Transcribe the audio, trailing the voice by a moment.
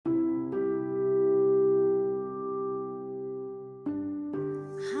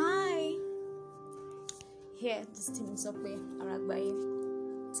Here, this team is Okwe Aragbaye.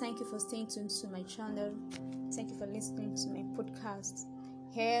 Thank you for staying tuned to my channel. Thank you for listening to my podcast.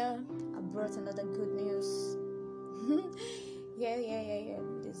 Here, I brought another good news. Yeah.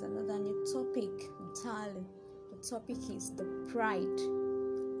 There's another new topic entirely. The topic is the pride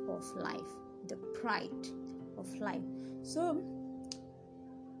of life. The pride of life. So,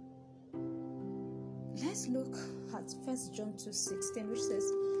 let's look at 1 John 2:16, which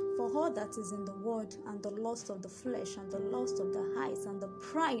says, "For all that is in the world, and the lust of the flesh, and the lust of the eyes, and the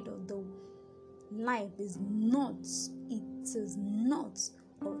pride of the life is not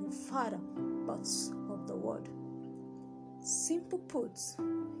of the Father, but of the world." Simple put,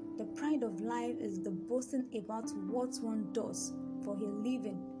 the pride of life is the boasting about what one does for a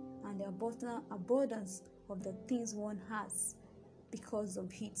living and the abundance of the things one has because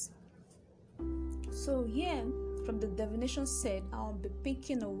of it. So here, from the definition said, I'll be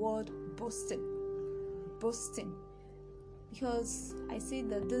picking the word boasting, because I see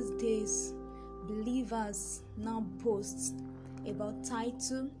that these days believers now boast about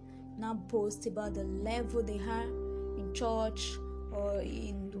title, now boast about the level they are in church or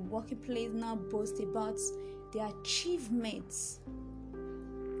in the working place, now boast about their achievements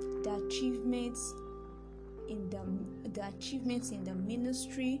in the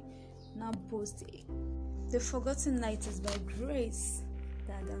ministry, now boast. They've forgotten that it is by grace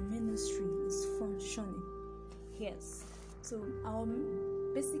that the ministry is functioning. Yes. So I'll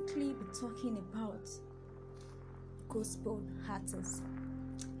basically be talking about gospel artists.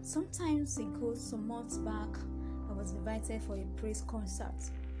 Sometimes ago, some months back, I was invited for a praise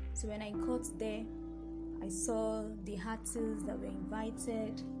concert. So when I got there, I saw the artists that were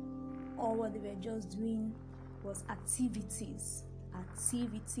invited. All what they were just doing was activities.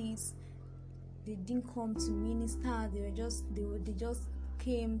 They didn't come to minister. They just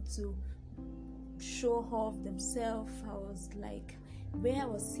came to show off themselves. I was like, where I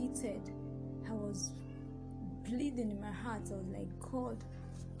was seated, I was bleeding in my heart. I was like, God,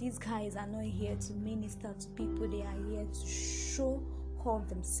 these guys are not here to minister to people. They are here to show off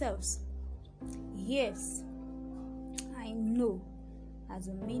themselves. Yes, I know. As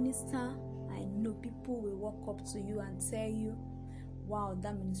a minister, I know people will walk up to you and tell you, wow,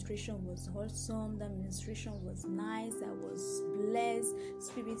 that ministration was awesome, that ministration was nice, I was blessed,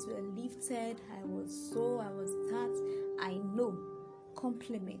 spirits were lifted, I was that. I know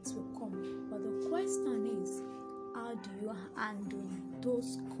compliments will come. But the question is, how do you handle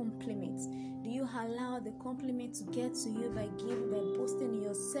those compliments? Do you allow the compliment to get to you by boasting in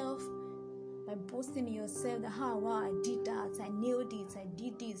yourself? By boasting in yourself that, wow, I did that, I nailed it, I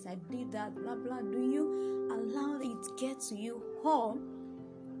did this, I did that, blah, blah. Do you allow it to get to you? Or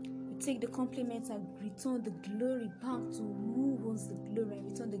you take the compliments and return the glory back to who owns the glory, and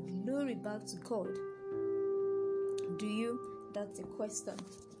return the glory back to God? Do you? That's the question.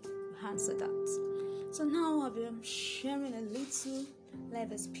 Answer that. So now I'll be sharing a little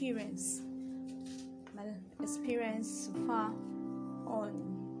life experience. My experience so far on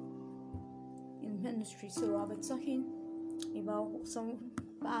ministry. So I'll be talking about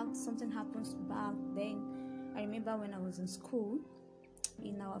something happens back then. I remember when I was in school,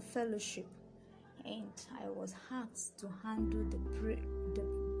 in our fellowship, and I was asked to handle the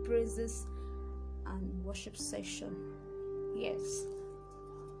praises and worship session. Yes.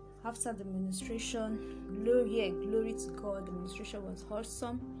 After the ministration, glory to God, the ministration was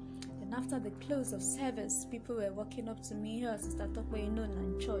awesome. And after the close of service, people were walking up to me, "Here, Sister Tokwe,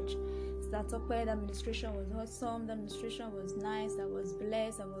 in church. Sister Tokwe, the administration was awesome, the administration was nice, I was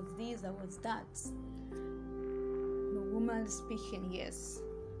blessed, I was this, I was that." The woman speaking, yes.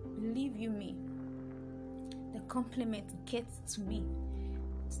 Believe you me, the compliment gets to me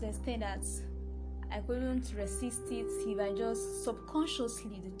to the extent that I couldn't resist it. If I just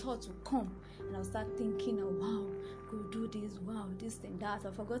subconsciously, the thought would come and I'll start thinking, oh wow, go do this, wow, this and that.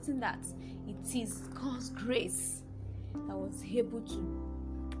 I've forgotten that it is God's grace I was able to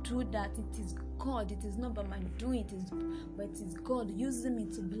do that. It is God. It is not by my doing, but it is God using me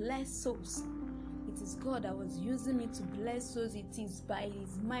to bless souls. It is God that was using me to bless souls. It is by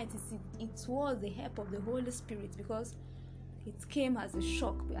His might. It was the help of the Holy Spirit, because it came as a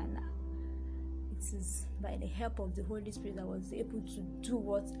shock, and it is by the help of the Holy Spirit I was able to do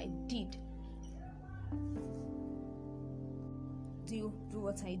what I did. Do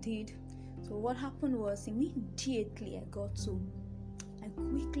what I did. So what happened was, immediately I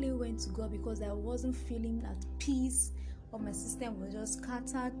quickly went to God, because I wasn't feeling at peace, or my system was just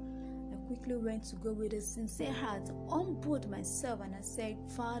scattered. I quickly went to God with a sincere heart, humbled myself, and I said,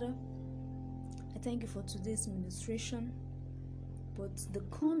 "Father, I thank you for today's ministration, but the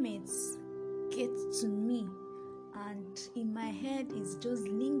comments get to me. And in my head, it's just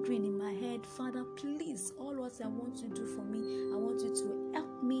lingering in my head. Father, please, all what I want to do for me, I want you to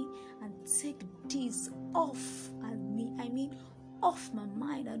help me and take this off me. Off my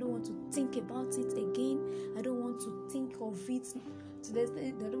mind. I don't want to think about it again. I don't want to think of it.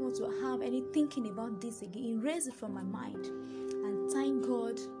 I don't want to have any thinking about this again. Erase it from my mind. And thank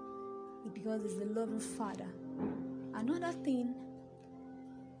God, because He's a loving Father. Another thing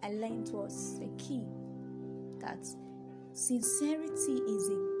I learned was a key, that sincerity is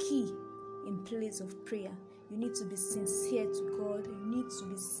a key in place of prayer. You need to be sincere to God. You need to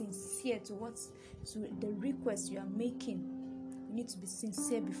be sincere to the request you are making. You need to be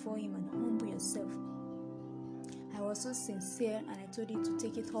sincere before Him and humble yourself. I was so sincere, and I told Him to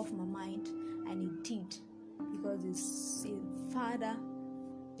take it off my mind, and He did, because He's a Father,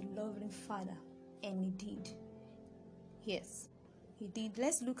 a loving Father, and He did. Yes, He did.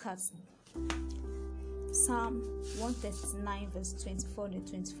 Let's look at Psalm 139 verse 24 to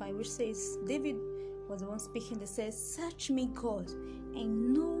 25, which says, David was the one speaking, that says, search me, God,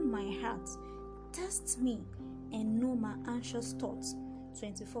 and know my heart. Test me and know my anxious thoughts.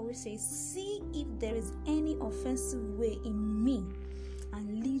 24, which says, see if there is any offensive way in me,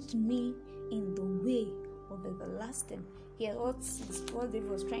 and lead me in the way of everlasting. Here, what David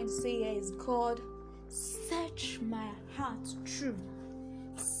was trying to say here is, God, search my heart through.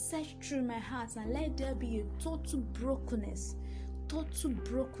 Search through my heart, and let there be a total brokenness.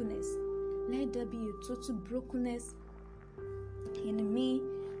 Let there be a total brokenness in me.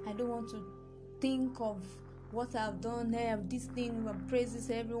 I don't want to think of what I've done. I have this thing, praises,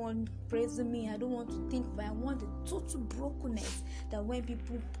 everyone praising me. I don't want to think, but I want a total brokenness, that when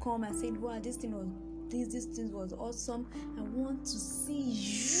people come and say, wow, this thing was awesome, I want to see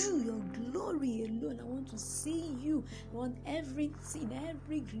you, your glory alone. I want to see you. I want everything,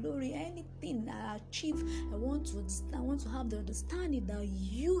 every glory, anything I achieve, I want to have the understanding that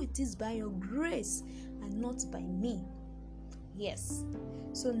it is by your grace and not by me. Yes.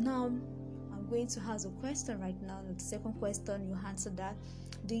 So now I'm going to ask a question right now. The second question, you answer that.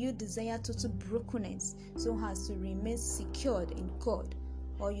 Do you desire total brokenness so as to remain secured in God?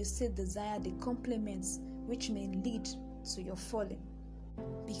 Or you still desire the compliments which may lead to your falling?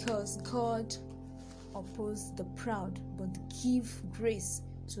 Because God opposes the proud, but give grace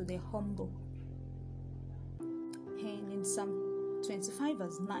to the humble. And in Psalm 25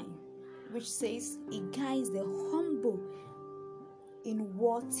 verse 9, which says, He guides the humble in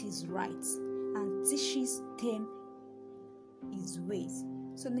what is right, and teaches them His ways.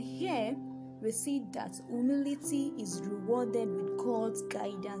 So here we see that humility is rewarded with God's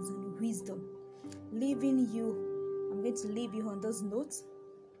guidance and wisdom. I'm going to leave you on those notes.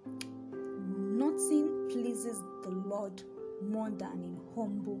 Nothing pleases the Lord more than in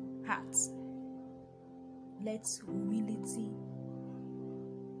humble hearts. Let humility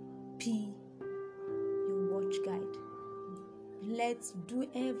be your watch guide. Let's do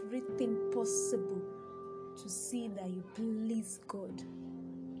everything possible to see that you please God.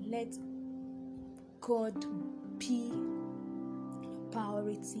 Let God be your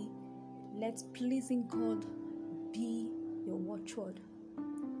priority. Let pleasing God be your watchword.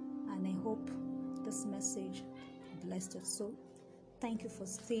 And I hope this message blessed your soul. Thank you for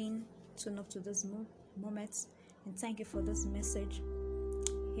staying tuned up to this moment, and thank you for this message.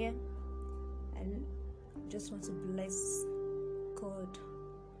 Here, I just want to bless God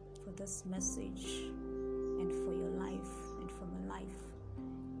for this message and for your life and for my life.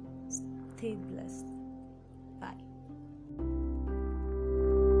 Stay blessed. Bye.